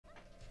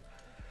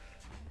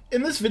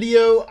In this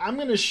video, I'm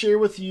going to share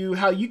with you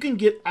how you can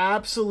get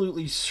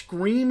absolutely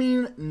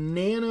screaming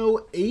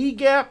nano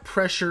A-gap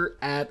pressure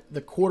at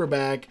the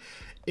quarterback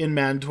in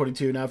Madden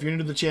 22. Now, if you're new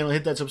to the channel,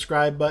 hit that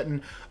subscribe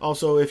button.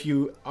 Also, if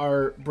you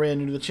are brand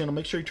new to the channel,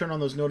 make sure you turn on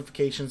those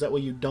notifications. That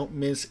way you don't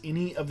miss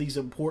any of these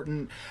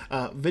important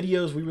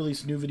videos. We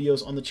release new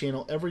videos on the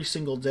channel every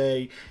single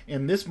day,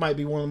 and this might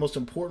be one of the most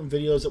important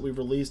videos that we've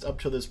released up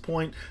to this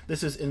point.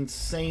 This is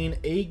insane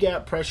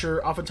A-gap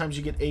pressure. Oftentimes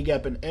you get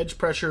A-gap and edge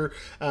pressure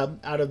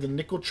out of the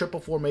nickel-triple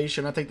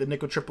formation. I think the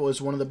nickel-triple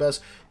is one of the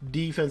best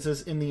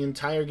defenses in the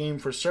entire game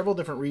for several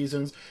different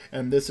reasons,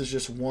 and this is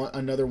just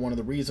another one of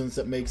the reasons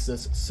that makes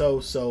this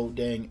so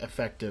dang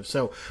effective.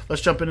 So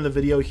let's jump into the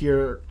video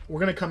here.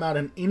 We're going to come out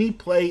in any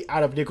play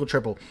out of nickel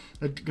triple.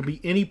 It can be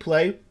any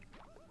play.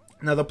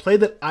 Now, the play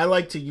that I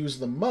like to use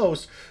the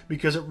most,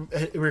 because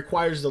it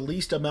requires the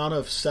least amount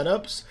of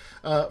setups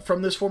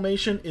from this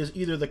formation, is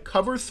either the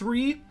cover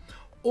 3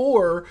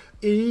 or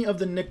any of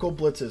the nickel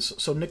blitzes.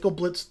 So nickel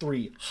blitz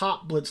 3,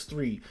 hot blitz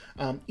 3,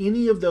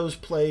 any of those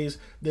plays,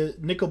 the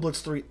nickel blitz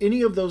 3,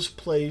 any of those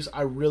plays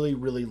I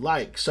really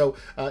like. So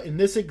in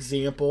this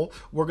example,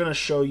 we're going to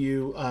show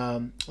you,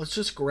 let's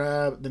just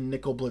grab the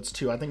nickel blitz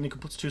 2. I think nickel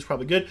blitz 2 is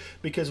probably good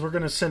because we're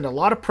going to send a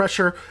lot of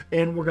pressure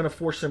and we're going to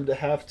force them to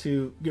have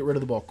to get rid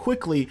of the ball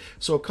quickly.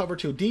 So a cover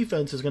 2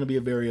 defense is going to be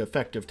a very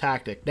effective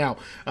tactic. Now,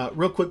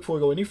 real quick before we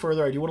go any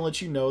further, I do want to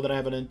let you know that I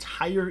have an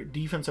entire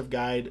defensive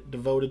guide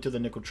devoted to the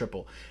nickel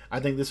triple. I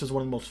think this is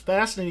one of the most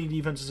fascinating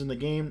defenses in the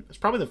game. It's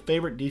probably the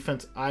favorite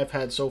defense I've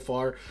had so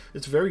far.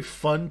 It's very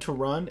fun to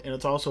run, and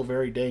it's also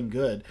very dang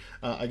good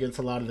against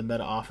a lot of the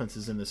meta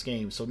offenses in this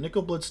game. So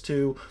nickel blitz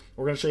 2,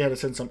 we're going to show you how to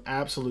send some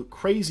absolute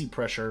crazy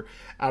pressure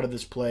out of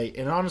this play,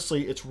 and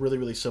honestly, it's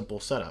really simple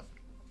setup.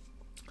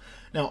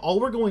 Now, all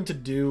we're going to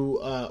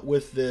do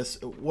with this,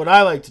 what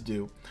I like to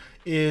do,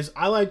 is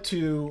I like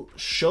to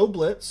show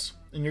blitz,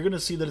 and you're going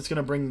to see that it's going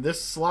to bring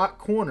this slot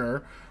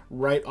corner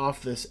right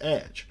off this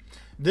edge.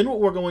 Then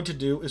what we're going to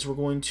do is we're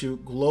going to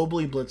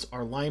globally blitz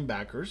our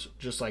linebackers,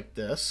 just like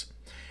this.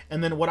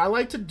 And then what I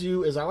like to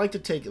do is I like to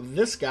take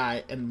this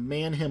guy and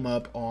man him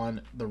up on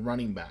the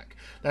running back.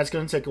 That's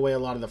going to take away a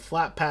lot of the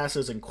flat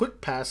passes and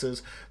quick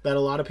passes that a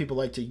lot of people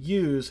like to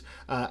use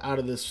out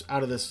of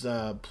this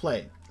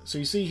play. So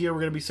you see here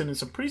we're going to be sending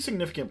some pretty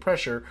significant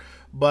pressure,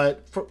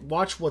 but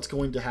watch what's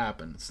going to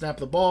happen. Snap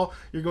the ball,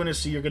 you're going to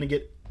see you're going to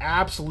get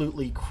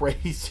absolutely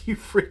crazy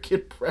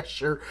freaking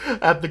pressure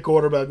at the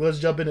quarterback. Let's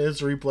jump into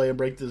his replay and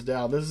break this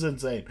down. This is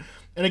insane.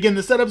 And again,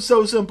 the setup's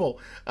so simple.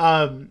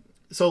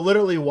 So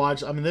literally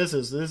watch. I mean, this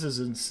is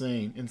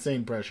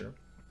insane pressure.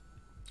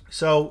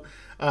 So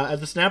at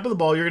the snap of the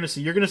ball, you're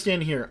going to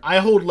stand here. I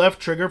hold left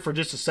trigger for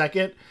just a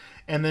second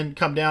and then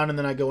come down, and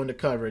then I go into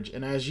coverage.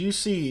 And as you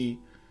see,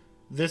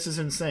 this is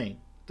insane.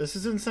 This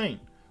is insane.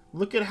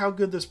 Look at how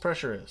good this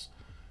pressure is.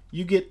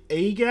 You get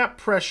A-gap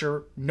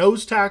pressure,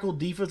 nose tackle,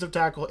 defensive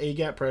tackle,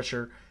 A-gap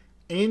pressure,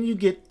 and you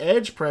get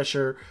edge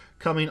pressure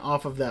coming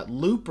off of that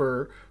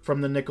looper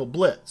from the nickel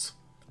blitz.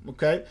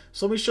 Okay,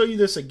 so let me show you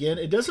this again.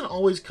 It doesn't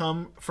always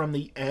come from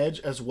the edge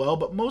as well,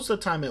 but most of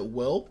the time it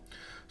will.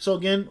 So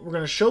again, we're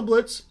going to show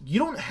blitz. You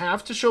don't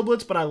have to show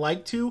blitz, but I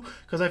like to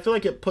because I feel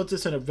like it puts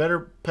us in a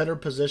better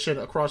position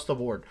across the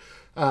board.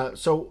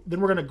 So then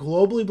we're going to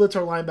globally blitz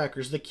our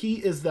linebackers. The key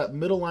is that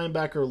middle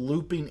linebacker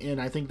looping in.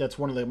 I think that's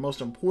one of the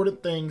most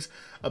important things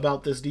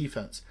about this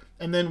defense.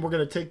 And then we're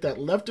going to take that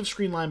left of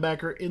screen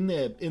linebacker in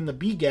the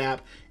B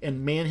gap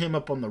and man him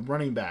up on the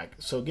running back.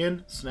 So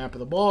again, snap of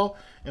the ball,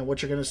 and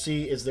what you're going to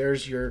see is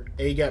there's your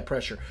A gap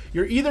pressure.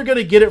 You're either going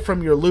to get it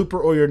from your looper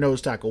or your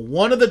nose tackle.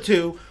 One of the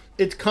two.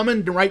 It's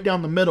coming right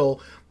down the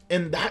middle,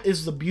 and that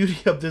is the beauty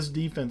of this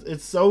defense.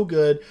 It's so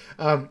good.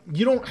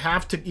 You don't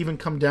have to even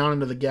come down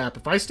into the gap.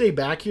 If I stay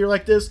back here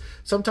like this,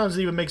 sometimes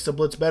it even makes the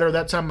blitz better.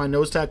 That time my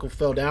nose tackle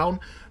fell down,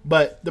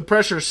 but the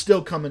pressure is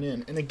still coming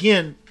in. And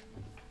again,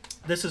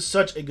 this is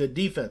such a good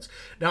defense.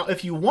 Now,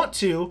 if you want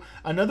to,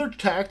 another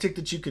tactic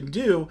that you can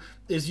do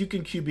is you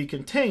can QB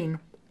contain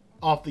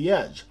off the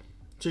edge.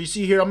 So you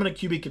see here, I'm going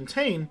to QB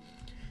contain.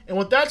 And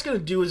what that's going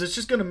to do is it's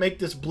just going to make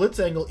this blitz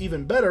angle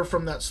even better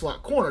from that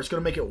slot corner. It's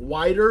going to make it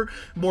wider,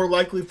 more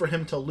likely for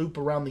him to loop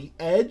around the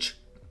edge.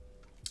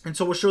 And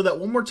so we'll show that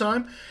one more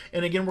time.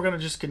 And again, we're going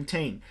to just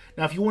contain.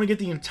 Now, if you want to get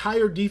the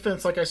entire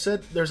defense, like I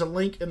said, there's a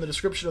link in the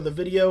description of the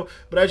video.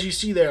 But as you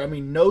see there, I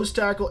mean, nose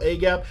tackle,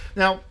 A-gap.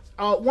 Now,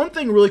 one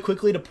thing really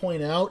quickly to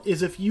point out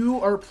is if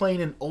you are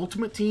playing an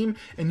ultimate team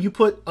and you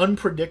put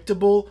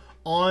unpredictable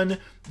on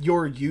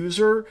your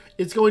user,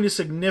 it's going to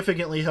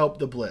significantly help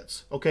the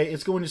blitz. Okay,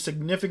 it's going to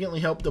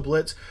significantly help the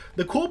blitz.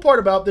 The cool part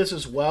about this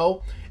as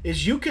well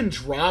is you can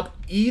drop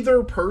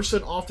either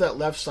person off that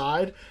left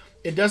side.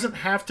 It doesn't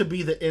have to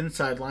be the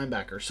inside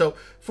linebacker. So,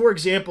 for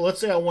example,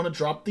 let's say I want to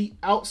drop the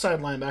outside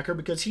linebacker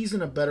because he's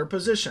in a better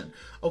position.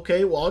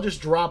 Okay, well, I'll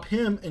just drop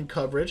him in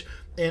coverage,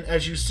 and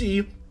as you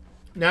see,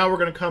 now we're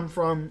going to come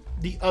from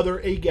the other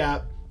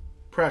A-gap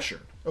pressure.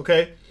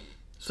 Okay,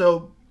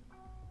 so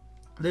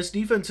this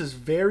defense is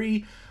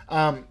very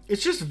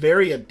It's just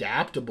very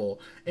adaptable.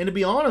 And to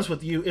be honest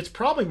with you, it's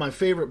probably my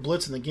favorite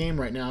blitz in the game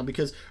right now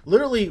because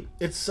literally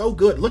it's so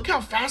good. Look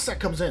how fast that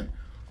comes in.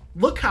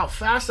 Look how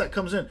fast that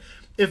comes in.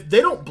 If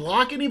they don't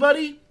block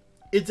anybody,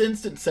 it's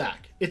instant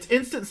sack. It's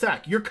instant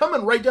sack. You're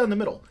coming right down the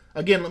middle.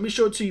 Again, let me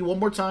show it to you one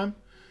more time.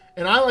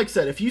 And like I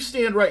said, if you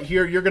stand right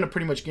here, you're going to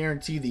pretty much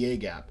guarantee the A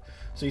gap.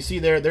 So you see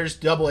there's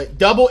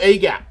double A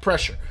gap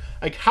pressure.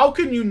 Like, how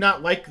can you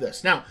not like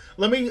this? Now,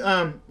 let me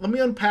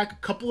unpack a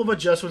couple of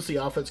adjustments the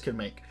offense can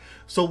make.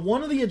 So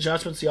one of the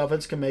adjustments the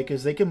offense can make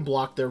is they can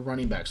block their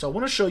running back. So I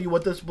want to show you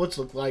what this blitz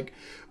look like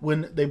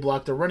when they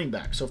block their running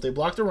back. So if they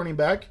block their running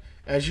back,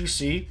 as you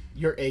see,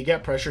 your A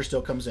gap pressure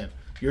still comes in.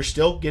 You're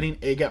still getting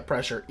A gap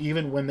pressure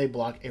even when they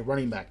block a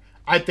running back.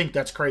 I think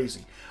that's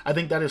crazy. I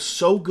think that is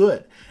so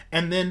good.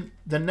 And then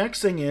the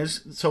next thing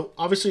is, so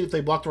obviously if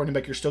they block the running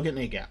back, you're still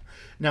getting A gap.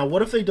 Now,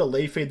 what if they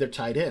delay fade their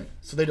tight end?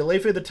 So they delay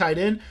fade the tight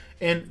end,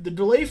 and the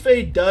delay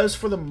fade does,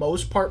 for the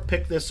most part,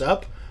 pick this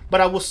up.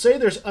 But I will say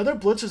there's other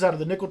blitzes out of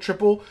the nickel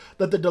triple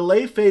that the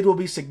delay fade will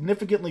be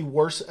significantly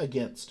worse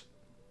against.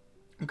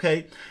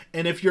 Okay,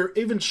 and if you're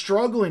even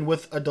struggling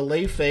with a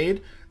delay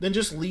fade, then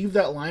just leave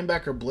that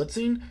linebacker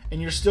blitzing, and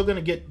you're still going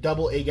to get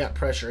double A-gap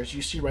pressure, as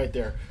you see right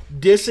there.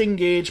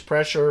 Disengage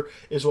pressure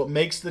is what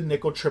makes the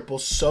nickel triple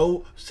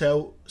so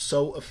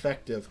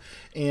effective.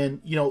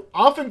 And, you know,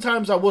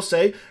 oftentimes I will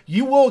say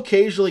you will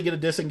occasionally get a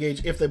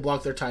disengage if they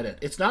block their tight end.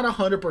 It's not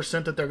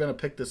 100% that they're going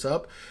to pick this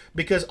up,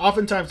 because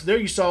oftentimes there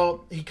you saw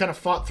he kind of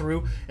fought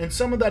through, and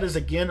some of that is,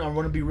 again, I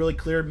want to be really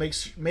clear,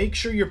 make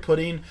sure you're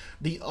putting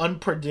the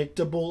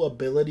unpredictable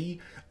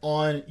ability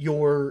on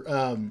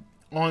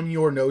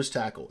your nose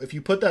tackle. If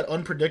you put that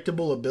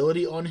unpredictable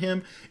ability on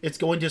him, it's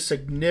going to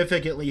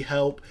significantly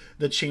help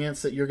the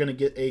chance that you're going to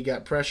get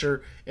A-gap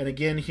pressure. And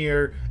again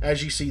here,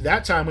 as you see,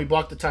 that time we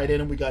blocked the tight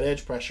end and we got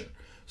edge pressure.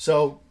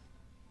 So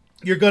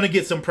you're going to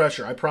get some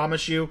pressure, I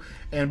promise you.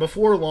 And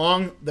before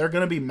long, they're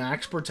going to be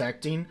max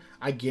protecting.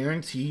 I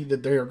guarantee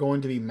that they are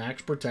going to be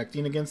max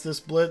protecting against this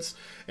blitz.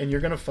 And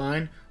you're going to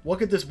find,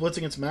 look at this blitz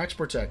against max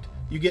protect.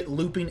 You get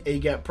looping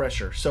A-gap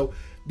pressure. So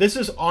this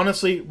is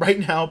honestly, right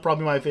now,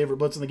 probably my favorite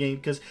blitz in the game,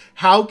 because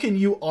how can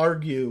you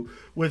argue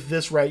with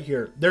this right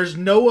here? There's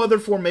no other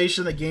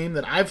formation in the game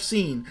that I've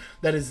seen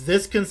that is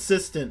this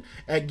consistent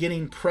at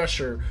getting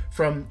pressure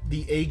from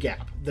the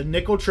A-gap. The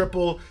nickel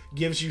triple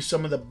gives you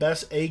some of the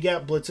best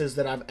A-gap blitzes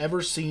that I've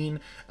ever seen.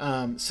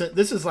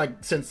 This is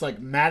like since like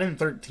Madden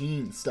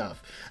 13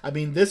 stuff. I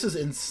mean, this is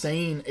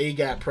insane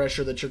A-gap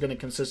pressure that you're going to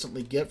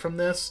consistently get from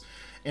this.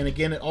 And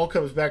again, it all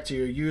comes back to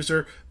your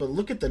user. But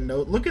look at the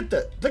note. Look,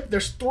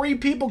 there's 3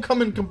 people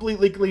coming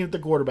completely clean at the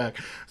quarterback.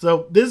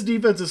 So this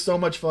defense is so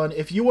much fun.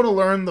 If you want to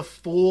learn the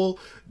full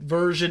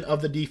version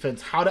of the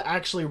defense, how to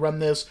actually run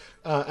this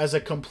as a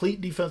complete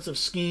defensive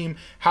scheme,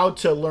 how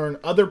to learn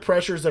other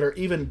pressures that are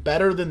even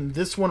better than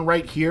this one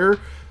right here,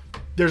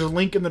 there's a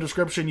link in the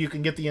description. You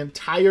can get the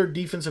entire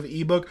defensive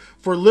ebook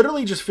for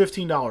literally just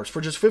 $15.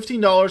 For just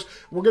 $15,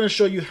 we're going to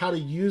show you how to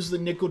use the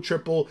nickel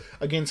triple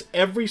against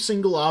every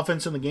single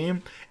offense in the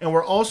game, and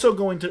we're also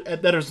going to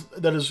that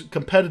is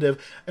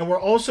competitive, and we're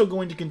also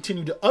going to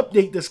continue to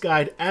update this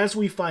guide as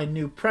we find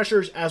new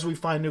pressures, as we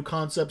find new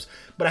concepts.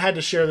 But I had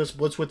to share this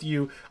blitz with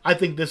you. I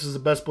think this is the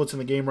best blitz in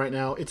the game right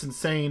now. It's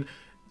insane.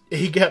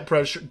 A-gap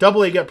pressure,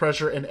 double A-gap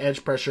pressure, and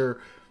edge pressure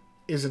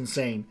is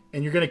insane.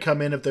 And you're going to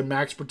come in if they're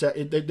max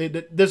protect.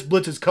 This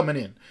blitz is coming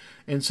in.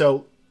 And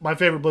so my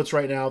favorite blitz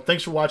right now.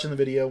 Thanks for watching the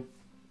video.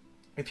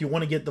 If you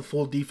want to get the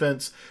full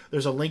defense,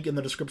 there's a link in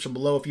the description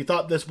below. If you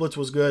thought this blitz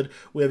was good,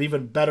 we have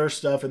even better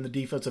stuff in the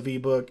defensive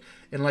ebook.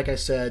 And like I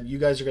said, you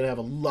guys are going to have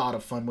a lot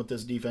of fun with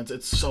this defense.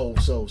 It's so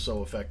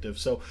effective.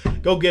 So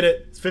go get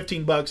it. It's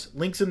 $15.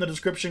 Links in the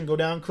description. Go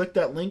down, click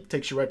that link.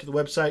 Takes you right to the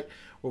website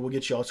where we'll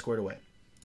get you all squared away.